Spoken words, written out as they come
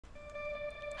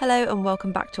Hello and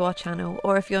welcome back to our channel,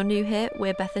 or if you're new here,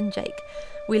 we're Beth and Jake.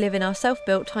 We live in our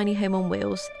self-built tiny home on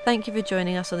wheels. Thank you for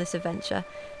joining us on this adventure.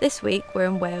 This week we're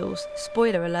in Wales.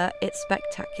 Spoiler alert, it's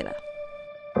spectacular.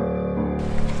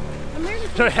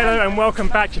 So hello and welcome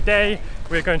back. Today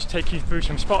we're going to take you through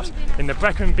some spots in the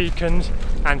Brecon beacons,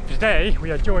 and today we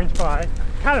are joined by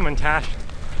Callum and Tash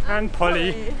and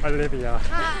Polly Olivia.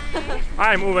 Hi.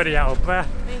 I'm already out of breath.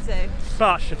 Me too.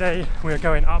 But today we are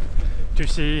going up to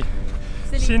see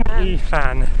Cine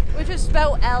Fan, which is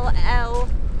spelled L-L,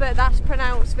 but that's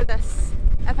pronounced with us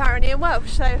apparently in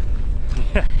Welsh. So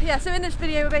yeah, so in this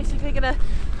video we're basically going to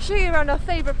show you around our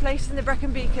favourite place in the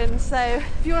Brecon beacons. So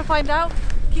if you want to find out,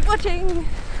 keep watching.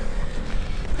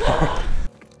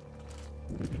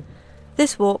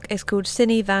 This walk is called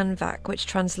Cine Van Vac, which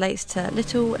translates to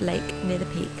Little Lake Near the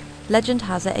Peak. Legend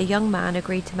has it a young man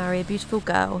agreed to marry a beautiful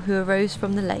girl who arose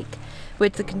from the lake,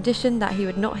 with the condition that he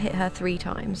would not hit her 3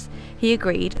 times. He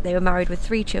agreed. They were married with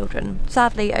 3 children.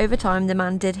 Sadly, over time the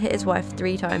man did hit his wife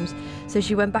 3 times, so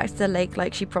she went back to the lake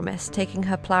like she promised, taking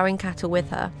her ploughing cattle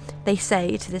with her. They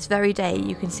say to this very day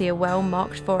you can see a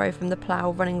well-marked furrow from the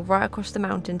plough running right across the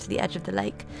mountain to the edge of the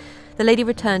lake. The lady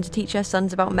returned to teach her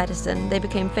sons about medicine. They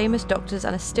became famous doctors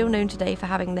and are still known today for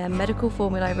having their medical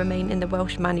formulae remain in the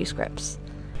Welsh manuscripts.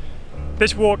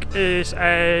 This walk is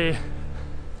a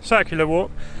circular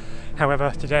walk.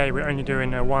 However, today we're only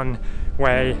doing a one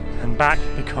way and back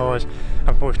because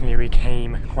unfortunately we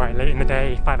came quite late in the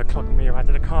day, 5 o'clock, and we arrived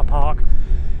at the car park,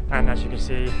 and as you can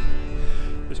see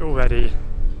it's already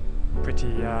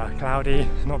pretty cloudy.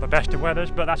 Not the best of weathers,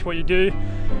 but that's what you do.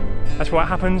 That's what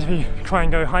happens if you try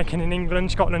and go hiking in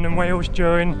England, Scotland and Wales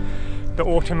during the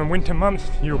autumn and winter months.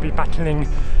 You'll be battling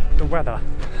the weather.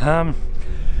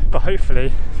 But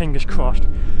hopefully, fingers crossed,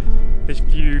 this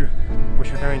view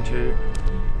which we're going to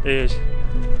is,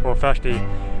 well, firstly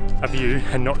a view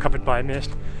and not covered by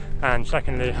mist, and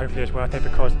secondly hopefully it's worth it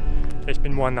because it's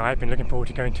been one that I've been looking forward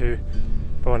to going to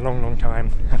for a long time.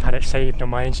 I've had it saved on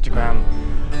my Instagram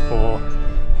for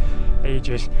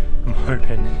ages. I'm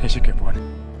hoping it's a good one.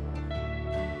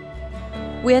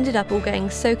 We ended up all getting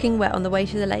soaking wet on the way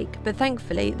to the lake, but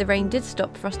thankfully the rain did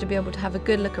stop for us to be able to have a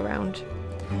good look around.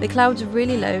 The clouds were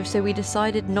really low, so we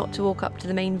decided not to walk up to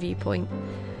the main viewpoint.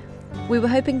 We were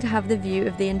hoping to have the view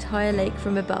of the entire lake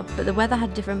from above, but the weather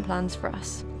had different plans for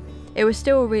us. It was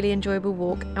still a really enjoyable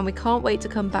walk, and we can't wait to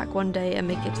come back one day and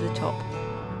make it to the top.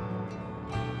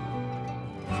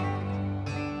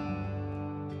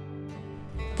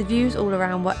 The views all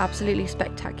around were absolutely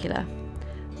spectacular.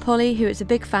 Polly, who is a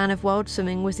big fan of wild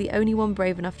swimming, was the only one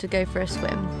brave enough to go for a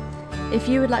swim. If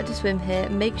you would like to swim here,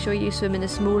 make sure you swim in a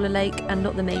smaller lake and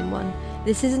not the main one.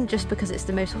 This isn't just because it's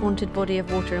the most haunted body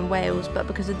of water in Wales, but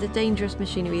because of the dangerous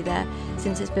machinery there,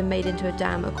 since it's been made into a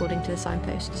dam according to the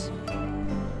signposts.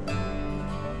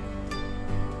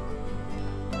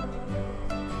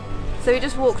 So we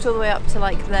just walked all the way up to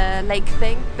like the lake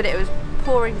thing, but it was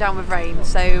pouring down with rain,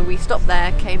 so we stopped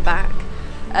there, came back.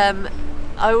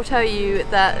 I will tell you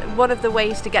that one of the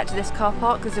ways to get to this car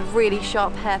park is a really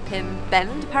sharp hairpin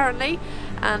bend apparently,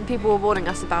 and people were warning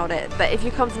us about it, but if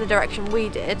you come from the direction we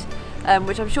did,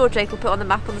 which I'm sure Jake will put on the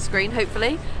map on the screen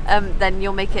hopefully, then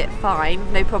you'll make it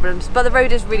fine, no problems. But the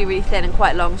road is really thin and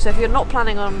quite long, so if you're not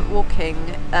planning on walking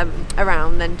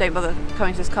around, then don't bother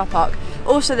coming to this car park.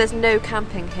 Also, there's no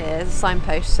camping here, there's a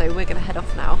signpost, so we're going to head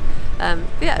off now. But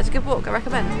yeah, it's a good walk, I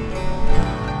recommend.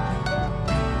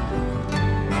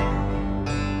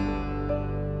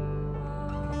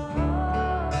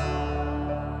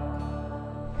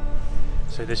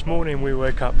 So this morning we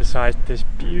woke up beside this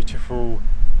beautiful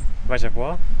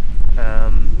reservoir.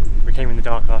 We came in the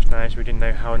dark last night, so we didn't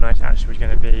know how nice it actually was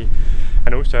going to be,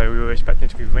 and also we were expecting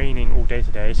it to be raining all day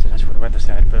today, so that's what the weather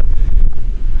said, but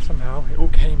somehow it all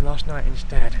came last night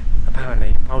instead.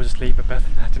 Apparently I was asleep, but Beth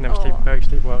didn't ever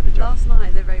sleep well, did you? Last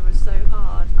night the rain was so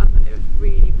hard and it was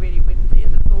really windy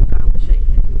and the whole ground was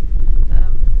shaking.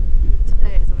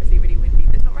 Today it's obviously really windy,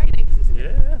 but it's not raining.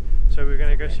 Yeah. So we're going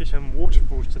to go see some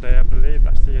waterfalls today, I believe,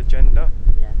 that's the agenda.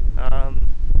 Yeah.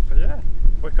 But yeah,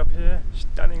 woke up here,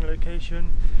 stunning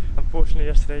location. Unfortunately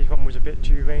yesterday's one was a bit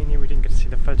too rainy, we didn't get to see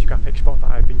the photographic spot that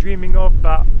I've been dreaming of,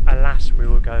 but alas, we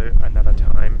will go another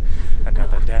time,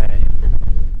 another day.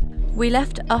 We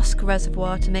left Usk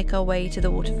Reservoir to make our way to the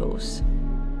waterfalls.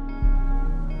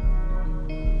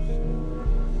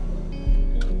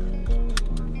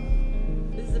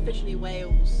 This is officially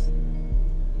Wales.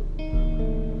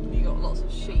 You got lots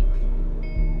of sheep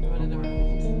running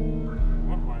around.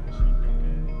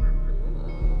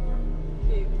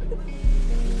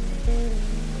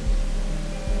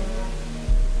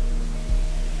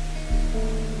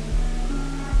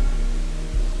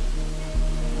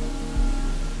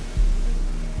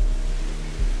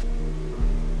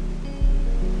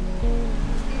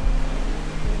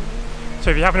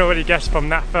 So if you haven't already guessed from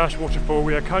that first waterfall,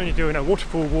 we are currently doing a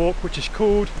waterfall walk which is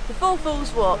called the Four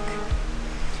Falls Walk.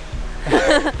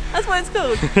 That's what it's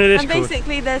called. It is and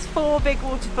basically there's 4 big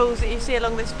waterfalls that you see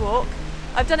along this walk.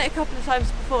 I've done it a couple of times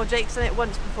before, Jake's done it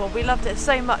once before. We loved it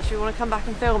so much we want to come back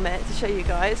and film it to show you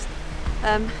guys.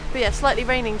 But yeah, slightly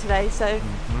raining today, so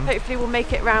hopefully we'll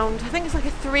make it round. I think it's like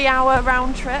a 3-hour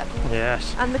round trip.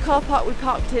 Yes. And the car park we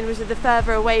parked in was the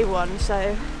further away one,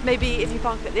 so maybe if you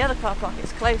park at the other car park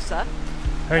it's closer.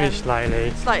 Only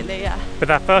slightly. Slightly, yeah. But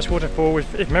that first waterfall,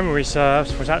 if memory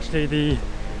serves, was actually the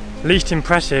least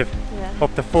impressive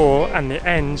of the 4, and it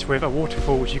ends with a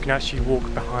waterfall which you can actually walk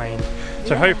behind.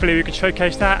 So hopefully we can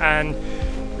showcase that and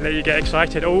let you get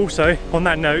excited. Also, on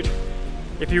that note,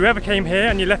 if you ever came here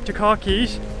and you left your car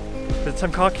keys, there's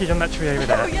some car keys on that tree over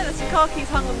there. Oh yeah, there's some car keys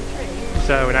hung on the tree.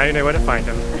 So now you know where to find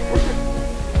them.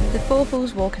 The Four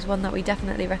Falls walk is one that we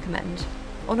definitely recommend.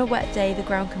 On a wet day the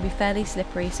ground can be fairly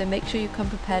slippery, so make sure you come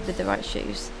prepared with the right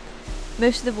shoes.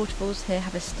 Most of the waterfalls here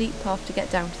have a steep path to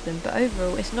get down to them, but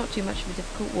overall it's not too much of a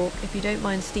difficult walk if you don't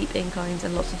mind steep inclines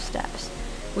and lots of steps.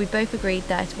 We both agreed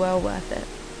that it's well worth it.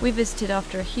 We visited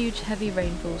after a huge heavy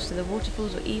rainfall, so the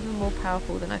waterfalls were even more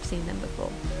powerful than I've seen them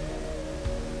before.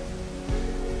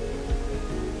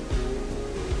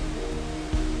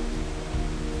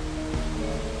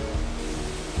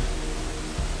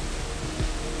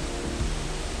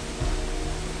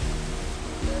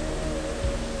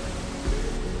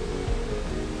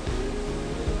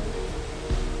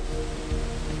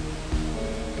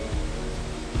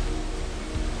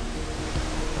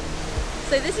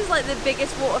 So this is like the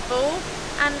biggest waterfall,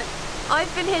 and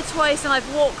I've been here twice and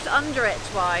I've walked under it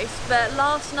twice, but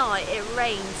last night it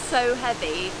rained so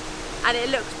heavy and it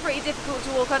looks pretty difficult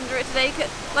to walk under it today.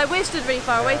 Like, we're stood really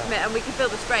far away from it and we can feel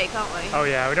the spray, can't we? Oh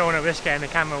yeah, we don't want to risk getting the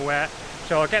camera wet.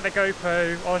 So I'll get the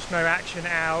GoPro Osmo action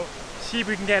out, see if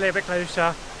we can get a little bit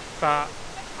closer. But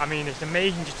I mean, it's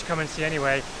amazing just to come and see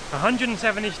anyway.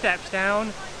 170 steps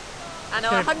down. And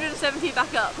 170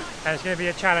 back up. And it's going to be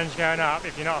a challenge going up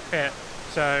if you're not fit.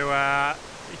 So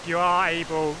if you are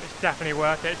able, it's definitely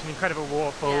worth it. It's an incredible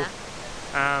waterfall.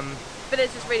 Yeah. But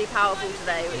it's just really powerful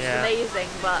today, which is amazing,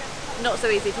 but not so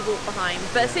easy to walk behind.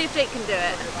 But see if Jake can do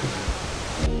it.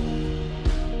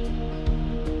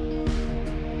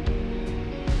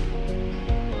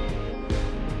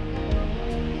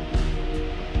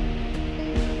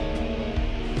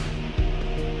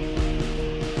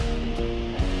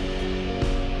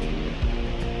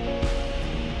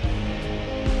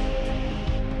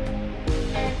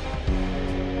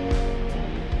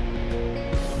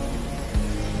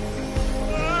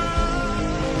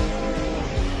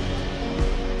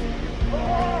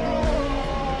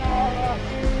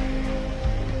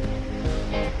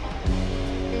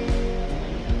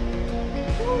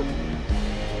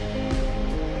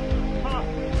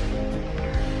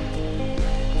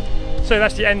 So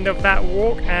that's the end of that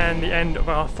walk and the end of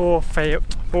our Four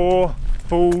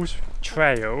Falls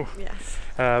trail. Yes.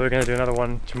 We're going to do another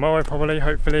one tomorrow probably,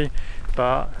 hopefully.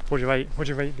 But what do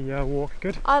you rate the walk?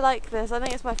 Good? I like this. I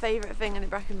think it's my favourite thing in the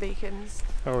Brecon Beacons.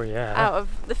 Oh yeah. Out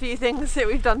of the few things that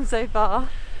we've done so far.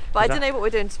 But I don't know what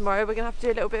we're doing tomorrow. We're going to have to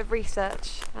do a little bit of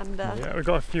research. And yeah, we've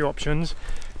got a few options,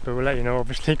 but we'll let you know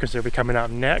obviously because they'll be coming up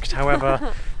next.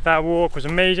 However, that walk was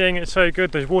amazing. It's so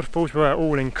good. Those waterfalls were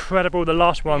all incredible. The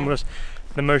last one was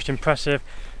the most impressive.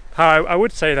 I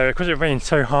would say though, because it rained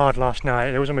so hard last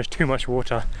night, there was almost too much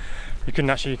water. You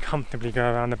couldn't actually comfortably go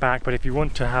around the back, but if you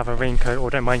want to have a raincoat or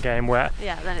don't mind getting wet,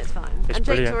 yeah, then it's fine. It's and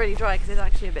brilliant. Jake's already dry because it's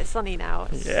actually a bit sunny now.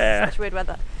 It's such weird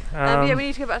weather. Yeah, we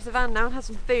need to go back to the van now and have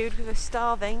some food because we're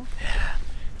starving. Yeah,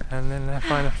 and then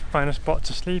find a spot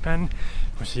to sleep, and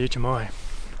we'll see you tomorrow.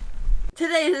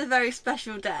 Today is a very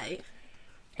special day.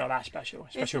 Not that special.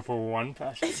 Special for one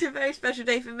person. It's a very special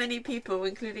day for many people,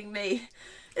 including me.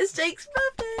 It's Jake's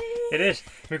birthday! It is.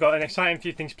 We've got an exciting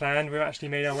few things planned. We've actually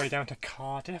made our way down to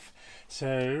Cardiff, so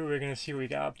we're going to see what we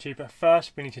get up to. But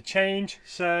first, we need to change.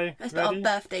 So let's put our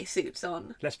birthday suits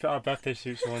on. Let's put our birthday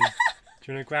suits on.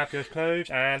 Do you want to grab your clothes?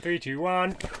 And 3, 2,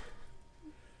 1.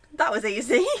 That was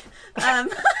easy.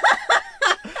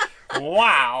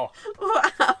 Wow.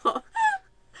 Wow.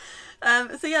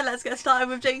 So yeah, let's get started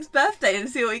with Jake's birthday and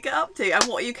see what we get up to and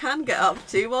what you can get up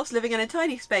to whilst living in a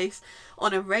tiny space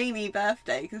on a rainy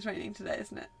birthday, because it's raining today,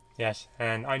 isn't it? Yes,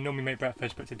 and I normally make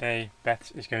breakfast, but today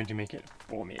Beth is going to make it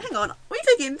for me. Hang on,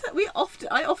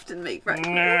 I often make breakfast.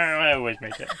 No, I always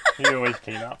make it. You always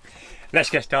clean up. Let's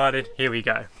get started. Here we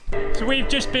go. So we've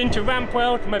just been to Ramp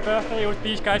World for my birthday. It was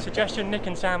these guys' suggestion, Nic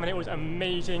and Sam, and it was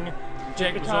amazing.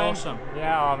 Jake was awesome.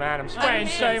 Yeah, oh man, I'm sweating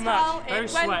so much.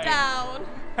 It went down.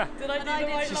 Did I do the right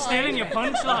line? She's stealing your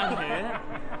punchline here.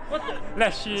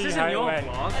 Let's see This how isn't it your went.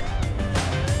 vlog.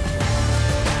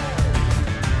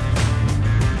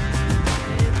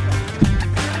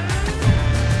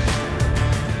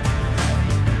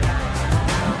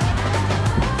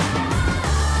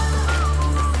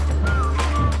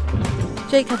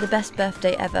 Jake had the best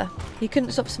birthday ever. He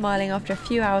couldn't stop smiling after a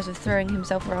few hours of throwing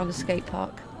himself around the skate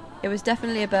park. It was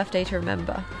definitely a birthday to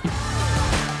remember.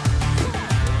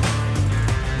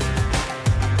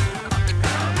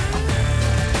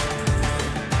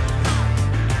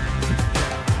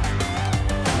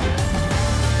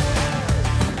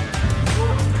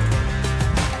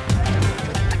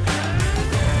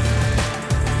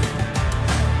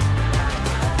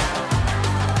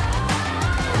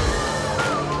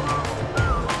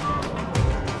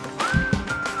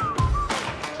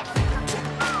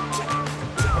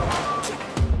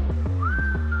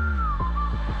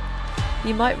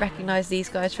 You might recognise these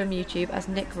guys from YouTube as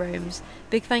Nic Roams.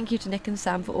 Big thank you to Nic and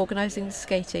Sam for organising the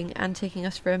skating and taking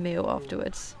us for a meal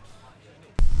afterwards.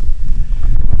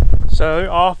 So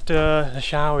after the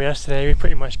shower yesterday, we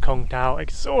pretty much conked out,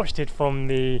 exhausted from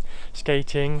the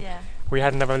skating. Yeah. We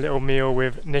had another little meal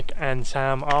with Nic and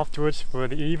Sam afterwards for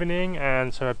the evening,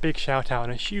 and so a big shout out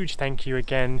and a huge thank you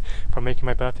again for making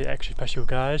my birthday extra special,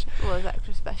 guys. It was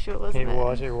extra special, wasn't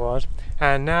it? It was.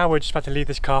 And now we're just about to leave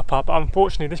this car park, but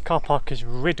unfortunately this car park is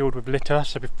riddled with litter,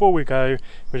 so before we go,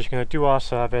 we're just going to do our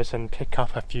service and pick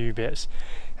up a few bits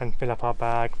and fill up our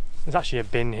bag. There's actually a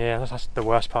bin here, that's the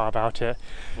worst part about it.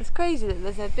 It's crazy that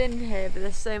there's a bin here, but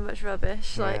there's so much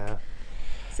rubbish. Yeah.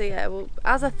 So yeah, well,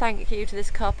 as a thank you to this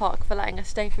car park for letting us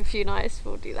stay for a few nights,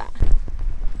 we'll do that.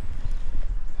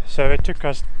 So it took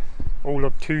us all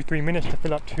of 2-3 minutes to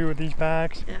fill up 2 of these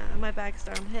bags. Yeah, my bag's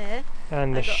down here.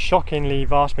 And the shockingly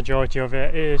vast majority of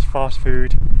it is fast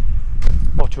food.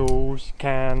 Bottles,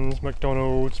 cans,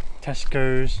 McDonald's,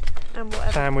 Tesco's, And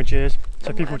whatever. sandwiches. So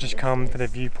And people whatever just this come for the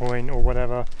is. viewpoint or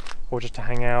whatever, or just to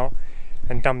hang out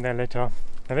and dump their litter.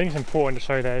 I think it's important to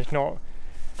show that it's not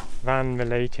van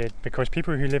related, because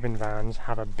people who live in vans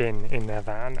have a bin in their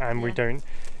van, and we Yeah. don't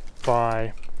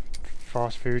buy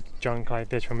fast food junk like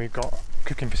this when we've got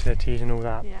cooking facilities and all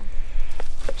that. Yeah.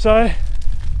 So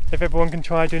if everyone can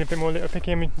try doing a bit more litter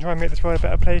picking, we can try and make this world a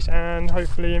better place and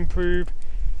hopefully improve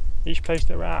each place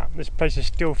that we're at. This place is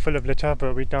still full of litter,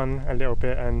 but we've done a little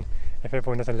bit, and if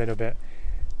everyone does a little bit,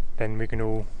 then we can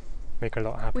all make a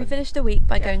lot happen. We finished the week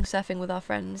by going surfing with our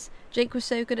friends. Jake was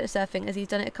so good at surfing as he's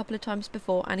done it a couple of times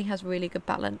before, and he has really good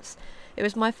balance. It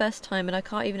was my first time and I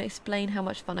can't even explain how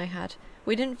much fun I had.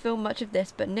 We didn't film much of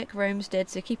this, but Nic Roams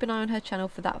did, so keep an eye on her channel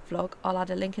for that vlog. I'll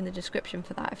add a link in the description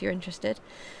for that if you're interested.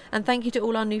 And thank you to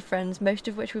all our new friends, most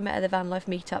of which we met at the Van Life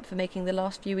meetup, for making the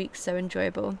last few weeks so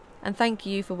enjoyable. And thank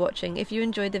you for watching. If you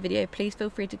enjoyed the video, please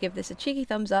feel free to give this a cheeky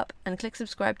thumbs up and click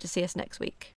subscribe to see us next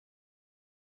week.